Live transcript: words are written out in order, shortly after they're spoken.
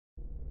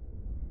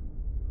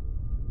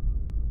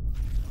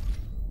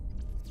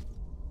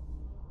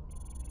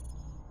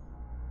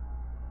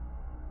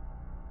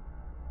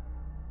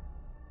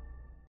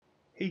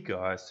Hey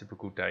guys,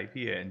 Typical Dave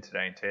here, and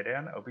today in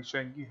Teardown I'll be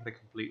showing you how to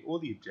complete all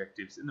the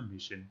objectives in the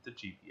mission, the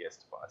GPS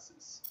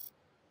devices.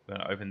 We're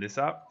going to open this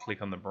up,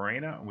 click on the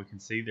marina, and we can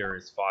see there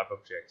is 5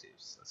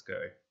 objectives. Let's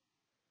go.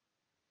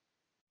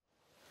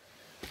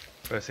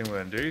 First thing we're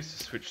going to do is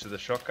switch to the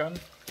shotgun,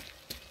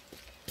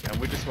 and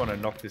we just want to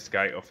knock this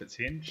gate off its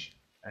hinge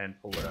and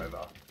pull it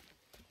over,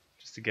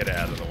 just to get it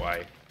out of the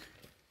way.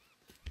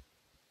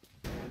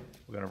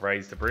 We're going to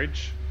raise the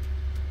bridge.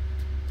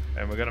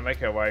 And we're going to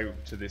make our way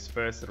to this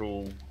first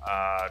little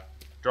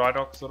dry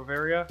dock sort of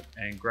area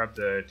and grab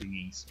the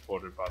dinghy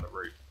supported by the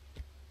roof.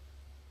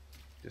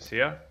 Just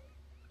here.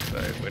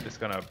 So we're just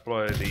going to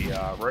blow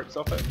the ropes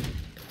off it.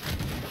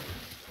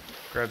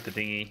 Grab the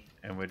dinghy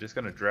and we're just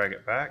going to drag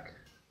it back.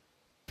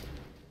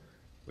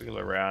 Wiggle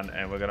around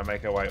and we're going to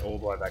make our way all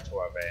the way back to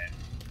our van.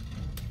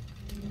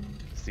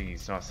 This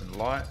dinghy's nice and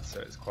light,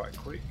 so it's quite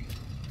quick.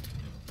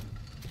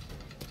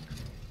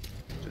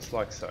 Just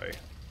like so.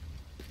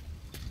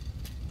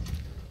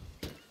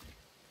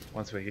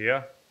 Once we're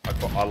here,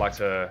 I like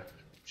to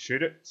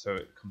shoot it so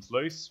it comes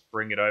loose,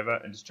 bring it over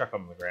and just chuck it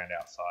on the ground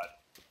outside.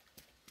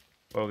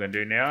 What we're going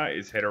to do now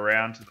is head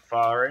around to the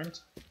far end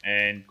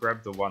and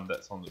grab the one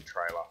that's on the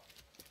trailer.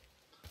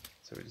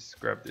 So we just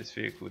grab this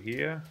vehicle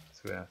here,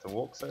 so we don't have to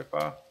walk so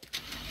far.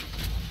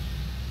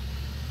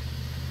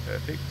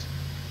 Perfect.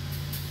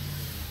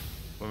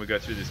 When we go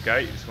through this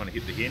gate, you just want to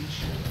hit the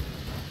hinge.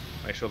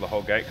 Make sure the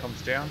whole gate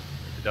comes down.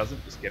 If it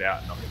doesn't, just get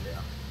out and knock it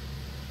down.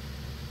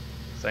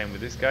 Same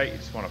with this gate, you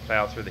just want to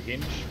plow through the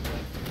hinge.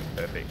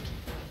 Perfect.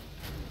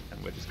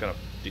 And we're just going to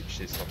ditch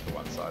this off to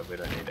one side, we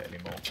don't need it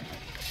anymore.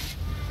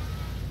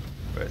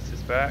 Burst this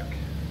back.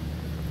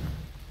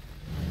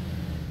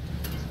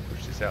 Just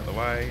push this out the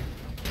way.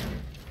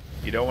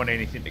 You don't want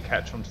anything to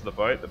catch onto the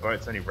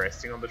boat's only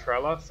resting on the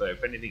trailer, so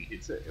if anything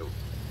hits it, it'll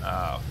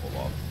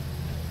fall off.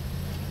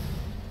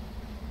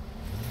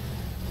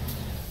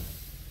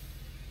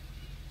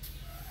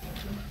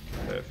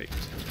 Perfect.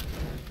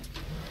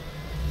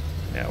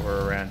 Now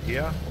we're around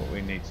here, what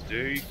we need to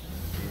do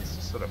is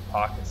just sort of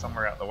park it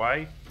somewhere out the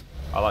way.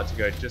 I like to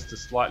go just to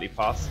slightly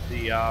past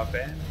the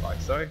van,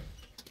 like so,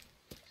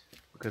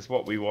 because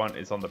what we want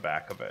is on the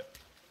back of it.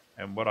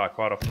 And what I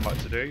quite often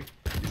like to do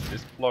is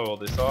just blow all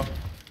this off,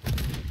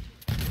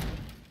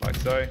 like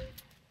so,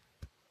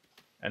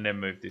 and then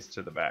move this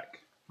to the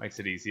back. Makes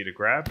it easier to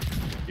grab.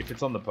 If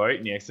it's on the boat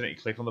and you accidentally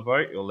click on the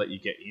boat, it'll let you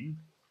get in,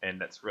 and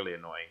that's really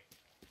annoying.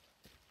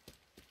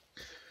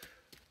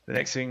 The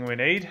next thing we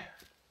need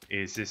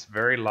is this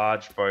very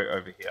large boat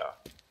over here.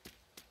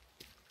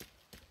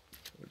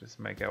 We'll just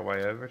make our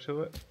way over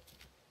to it.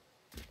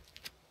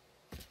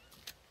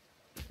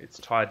 It's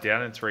tied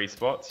down in 3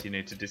 spots. You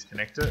need to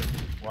disconnect it.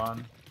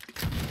 1,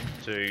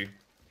 2,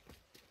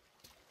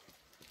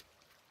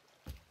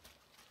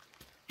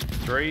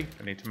 3.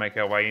 We need to make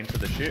our way into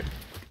the ship.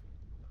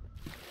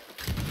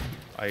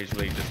 I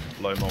usually just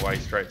blow my way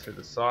straight through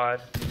the side,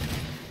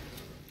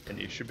 and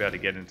you should be able to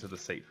get into the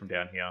seat from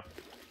down here.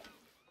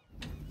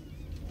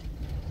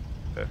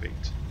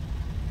 Perfect.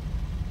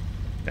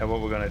 Now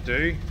what we're going to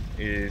do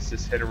is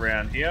just head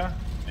around here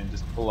and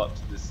just pull up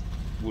to this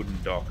wooden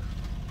dock.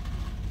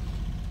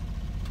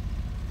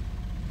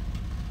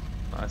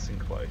 Nice and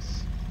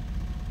close.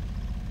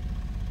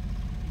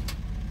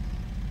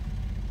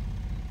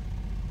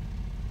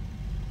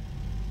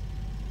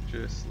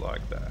 Just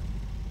like that.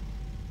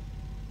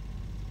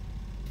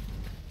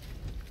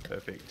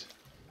 Perfect.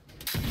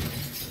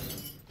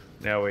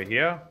 Now we're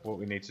here, what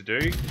we need to do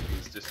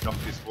is just knock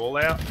this wall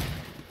out.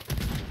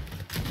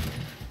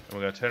 And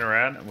we're going to turn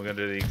around and we're going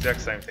to do the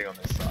exact same thing on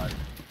this side.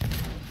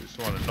 We just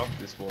want to knock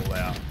this wall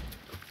out.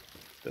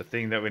 The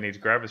thing that we need to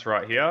grab is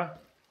right here.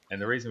 And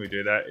the reason we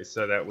do that is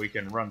so that we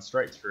can run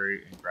straight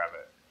through and grab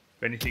it.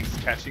 If anything's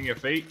catching your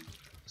feet,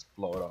 just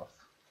blow it off.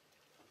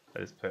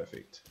 That is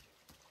perfect.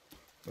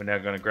 We're now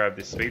going to grab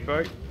this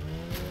speedboat.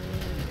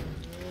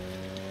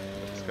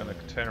 We're just going to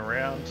turn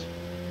around.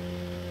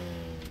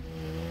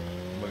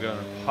 We're going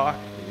to park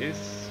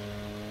this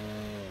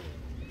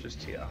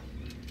just here.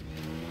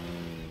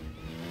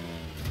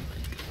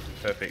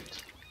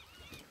 Perfect.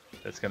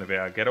 That's going to be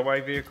our getaway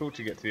vehicle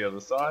to get to the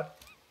other side.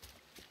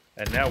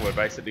 And now we're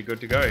basically good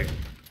to go.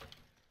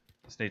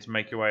 Just need to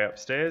make your way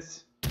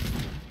upstairs.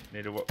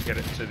 Need to get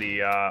it to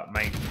the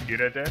main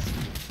computer desk,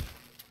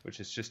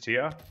 which is just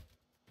here.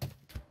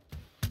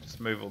 Just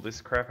move all this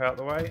crap out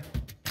the way.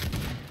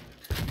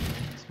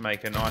 Just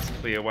make a nice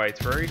clear way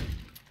through.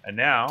 And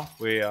now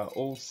we are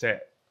all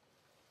set.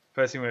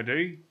 First thing we're going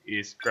to do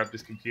is grab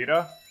this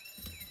computer.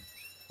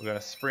 We're going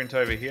to sprint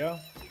over here.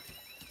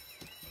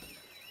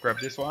 Grab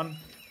this one,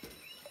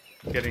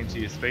 get into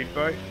your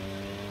speedboat,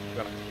 we're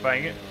going to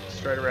bang it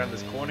straight around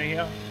this corner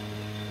here,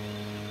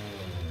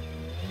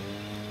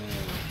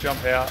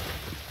 jump out,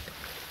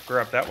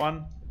 grab that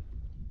one,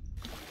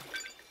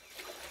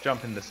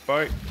 jump in this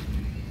boat,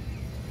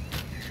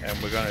 and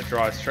we're going to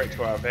drive straight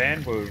to our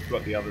van where we've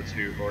got the other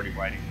 2 already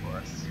waiting for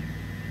us.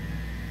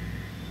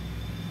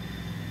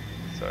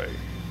 So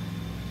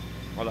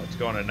I like to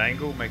go on an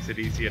angle, makes it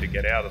easier to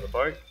get out of the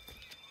boat.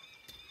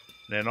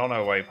 And then on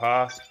our way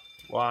past,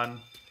 1,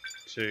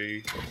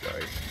 2, go.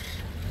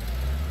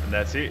 And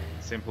that's it,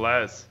 simple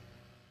as.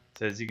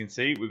 So as you can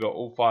see, we got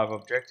all 5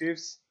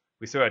 objectives.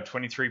 We still had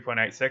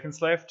 23.8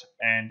 seconds left,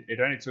 and it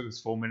only took us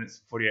 4 minutes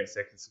and 48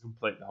 seconds to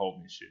complete the whole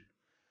mission.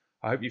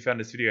 I hope you found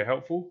this video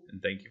helpful,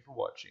 and thank you for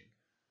watching.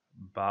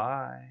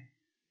 Bye.